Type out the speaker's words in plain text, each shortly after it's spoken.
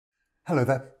Hello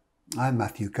there, I'm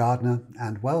Matthew Gardner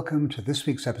and welcome to this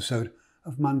week's episode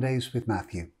of Mondays with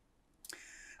Matthew.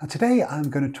 Now today I'm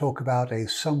going to talk about a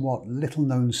somewhat little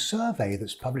known survey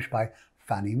that's published by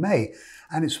Fannie Mae,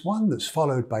 and it's one that's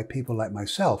followed by people like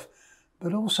myself,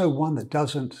 but also one that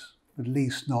doesn't, at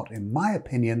least not in my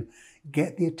opinion,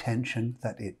 get the attention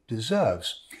that it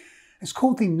deserves. It's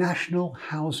called the National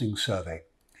Housing Survey.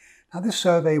 Now this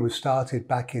survey was started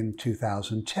back in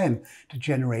 2010 to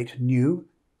generate new,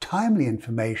 timely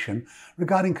information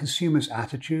regarding consumers'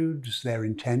 attitudes, their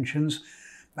intentions,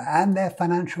 and their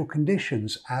financial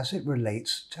conditions as it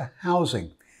relates to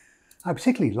housing. I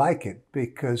particularly like it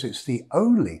because it's the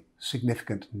only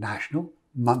significant national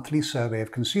monthly survey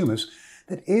of consumers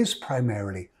that is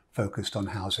primarily focused on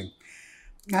housing.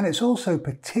 And it's also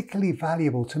particularly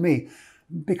valuable to me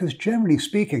because, generally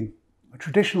speaking,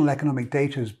 traditional economic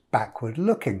data is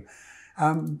backward-looking,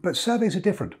 but surveys are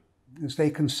different, as they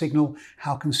can signal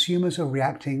how consumers are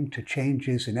reacting to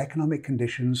changes in economic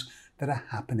conditions that are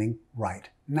happening right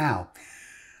now.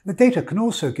 The data can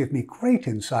also give me great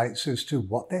insights as to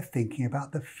what they're thinking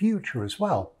about the future as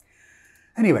well.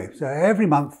 Anyway, so every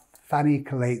month Fannie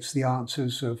collates the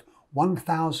answers of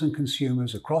 1,000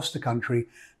 consumers across the country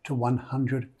to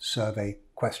 100 survey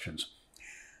questions.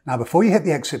 Now, before you hit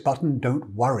the exit button,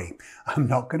 don't worry. I'm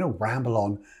not going to ramble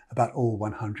on about all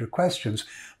 100 questions,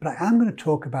 but I am going to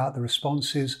talk about the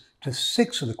responses to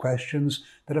 6 of the questions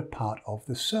that are part of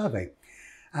the survey.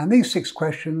 And these 6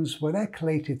 questions, well, they're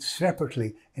collated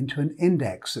separately into an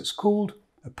index that's called,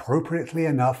 appropriately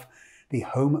enough, the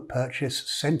Home Purchase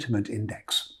Sentiment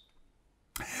Index.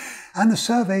 And the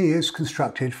survey is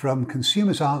constructed from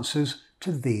consumers' answers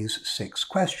to these 6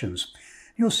 questions.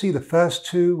 You'll see the first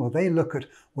 2, well, they look at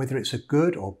whether it's a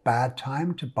good or bad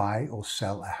time to buy or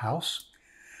sell a house.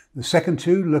 The second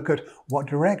 2 look at what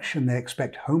direction they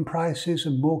expect home prices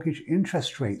and mortgage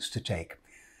interest rates to take.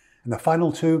 And the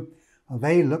final 2, well,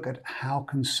 they look at how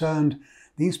concerned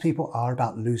these people are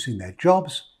about losing their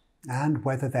jobs and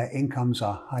whether their incomes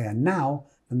are higher now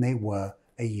than they were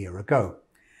a year ago.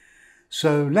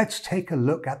 So let's take a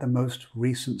look at the most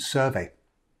recent survey.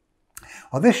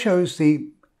 Well, this shows the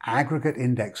aggregate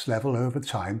index level over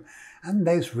time, and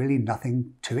there's really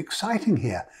nothing too exciting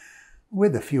here.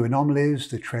 With a few anomalies,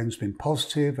 the trend's been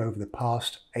positive over the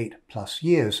past 8+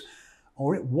 years,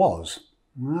 or it was,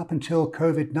 up until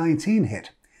COVID-19 hit.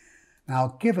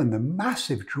 Now, given the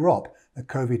massive drop that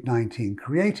COVID-19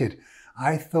 created,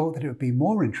 I thought that it would be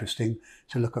more interesting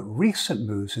to look at recent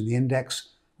moves in the index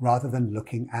rather than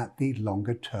looking at the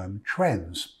longer-term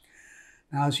trends.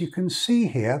 Now, as you can see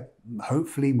here,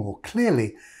 hopefully more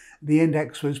clearly, the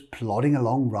index was plodding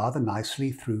along rather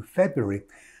nicely through February.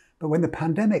 But when the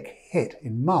pandemic hit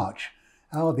in March,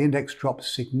 the index dropped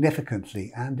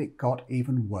significantly and it got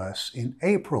even worse in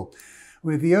April,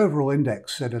 with the overall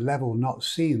index at a level not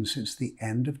seen since the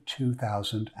end of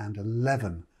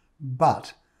 2011.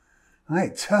 But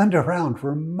it turned around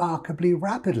remarkably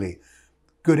rapidly.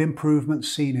 Good improvement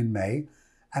seen in May,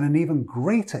 and an even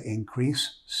greater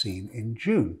increase seen in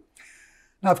June.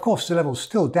 Now, of course, the level's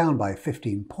still down by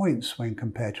 15 points when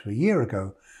compared to a year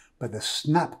ago, but the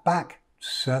snap back is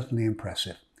certainly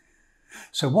impressive.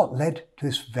 So what led to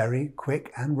this very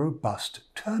quick and robust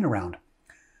turnaround?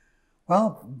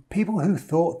 Well, people who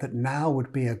thought that now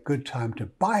would be a good time to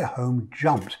buy a home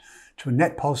jumped to a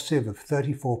net positive of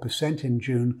 34% in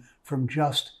June from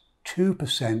just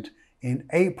 2% in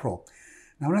April.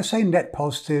 Now, when I say net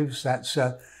positives, that's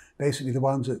basically the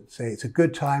ones that say it's a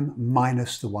good time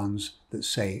minus the ones that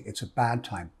say it's a bad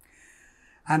time.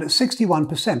 And at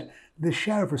 61%, the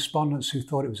share of respondents who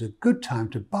thought it was a good time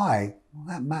to buy, well,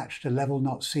 that matched a level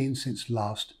not seen since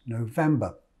last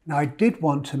November. Now, I did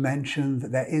want to mention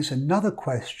that there is another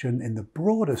question in the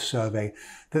broader survey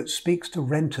that speaks to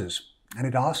renters, and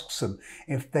it asks them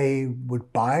if they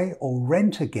would buy or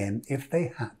rent again if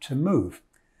they had to move.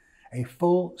 A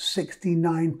full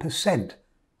 69%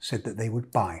 said that they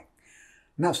would buy.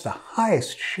 And that's the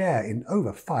highest share in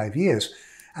over 5 years,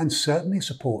 and certainly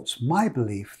supports my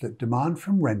belief that demand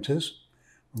from renters,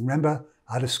 remember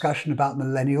our discussion about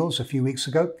millennials a few weeks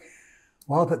ago,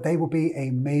 well, that they will be a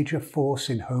major force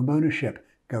in home ownership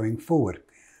going forward.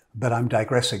 But I'm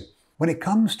digressing. When it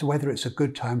comes to whether it's a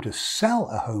good time to sell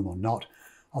a home or not,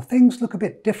 well, things look a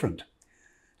bit different.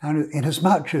 And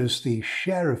inasmuch as the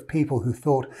share of people who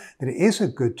thought that it is a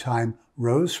good time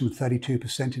rose from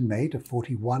 32% in May to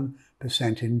 41%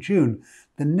 in June,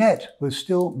 the net was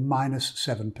still minus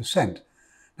 7%.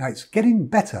 Now, it's getting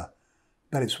better,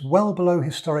 but it's well below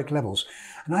historic levels.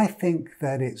 And I think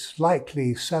that it's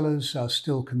likely sellers are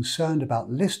still concerned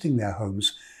about listing their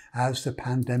homes as the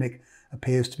pandemic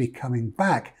appears to be coming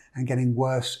back and getting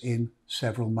worse in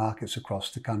several markets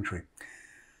across the country.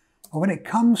 Well, when it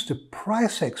comes to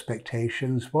price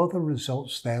expectations, well, the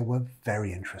results there were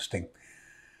very interesting.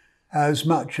 As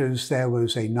much as there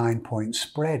was a 9-point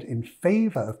spread in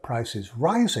favour of prices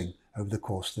rising over the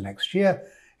course of the next year,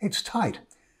 it's tight.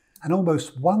 And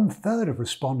almost 1/3 of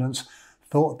respondents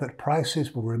thought that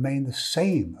prices will remain the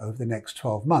same over the next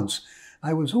 12 months.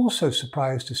 I was also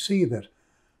surprised to see that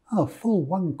a full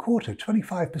 1/4,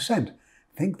 25%,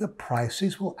 think that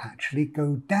prices will actually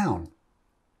go down.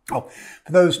 Oh,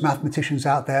 for those mathematicians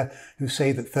out there who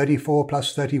say that 34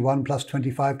 plus 31 plus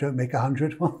 25 don't make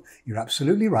 100, well, you're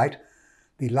absolutely right.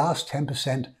 The last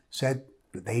 10% said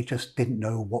that they just didn't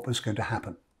know what was going to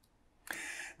happen.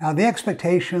 Now, the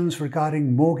expectations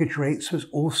regarding mortgage rates was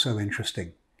also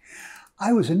interesting.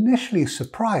 I was initially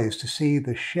surprised to see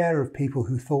the share of people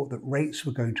who thought that rates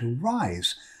were going to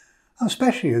rise,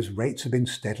 especially as rates have been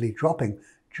steadily dropping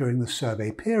during the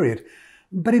survey period.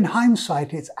 But in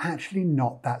hindsight, it's actually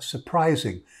not that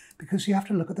surprising because you have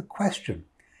to look at the question.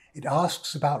 It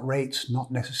asks about rates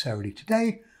not necessarily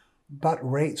today, but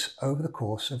rates over the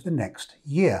course of the next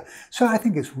year. So I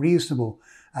think it's reasonable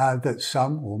that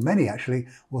some, or many actually,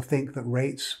 will think that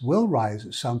rates will rise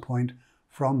at some point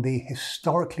from the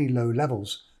historically low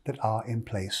levels that are in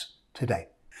place today.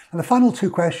 And the final two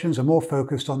questions are more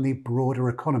focused on the broader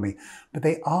economy, but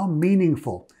they are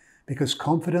meaningful because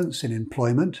confidence in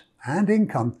employment and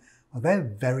income, well, they're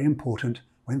very important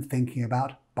when thinking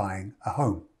about buying a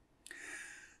home.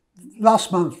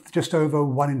 Last month, just over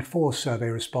 1 in 4 survey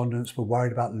respondents were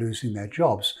worried about losing their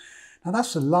jobs. Now,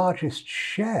 that's the largest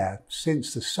share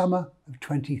since the summer of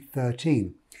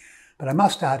 2013. But I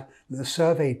must add that the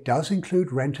survey does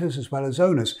include renters as well as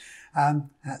owners, and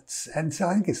so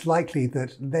I think it's likely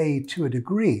that they, to a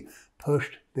degree,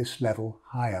 pushed this level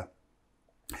higher.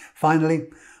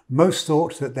 Finally, most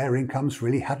thought that their incomes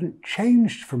really hadn't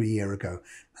changed from a year ago,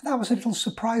 and that was a little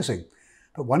surprising.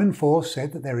 But 1 in 4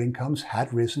 said that their incomes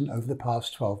had risen over the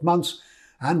past 12 months,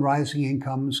 and rising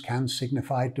incomes can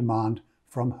signify demand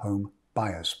from home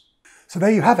buyers. So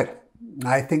there you have it.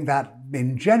 I think that,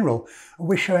 in general,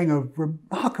 we're showing a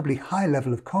remarkably high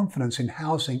level of confidence in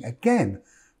housing again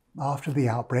after the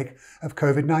outbreak of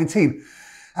COVID-19.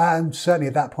 And certainly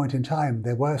at that point in time,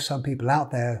 there were some people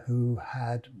out there who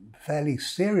had fairly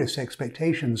serious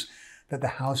expectations that the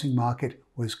housing market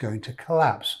was going to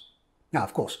collapse. Now,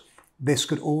 of course, this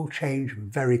could all change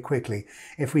very quickly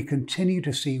if we continue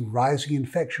to see rising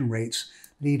infection rates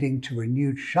leading to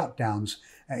renewed shutdowns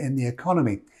in the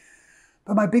economy.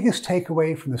 But my biggest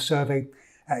takeaway from the survey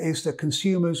is that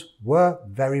consumers were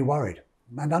very worried,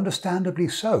 and understandably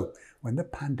so, when the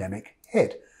pandemic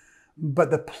hit.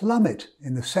 But the plummet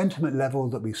in the sentiment level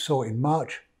that we saw in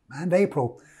March and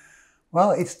April,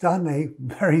 well, it's done a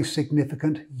very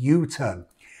significant U-turn.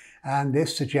 And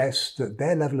this suggests that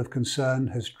their level of concern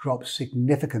has dropped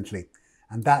significantly.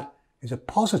 And that is a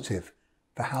positive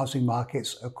for housing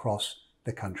markets across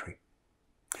the country.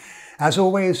 As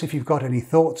always, if you've got any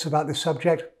thoughts about this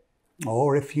subject,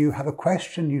 or if you have a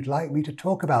question you'd like me to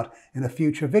talk about in a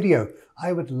future video,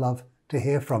 I would love to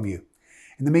hear from you.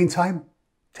 In the meantime,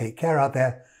 take care out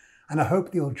there, and I hope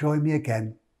that you'll join me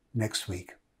again next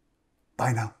week.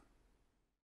 Bye now.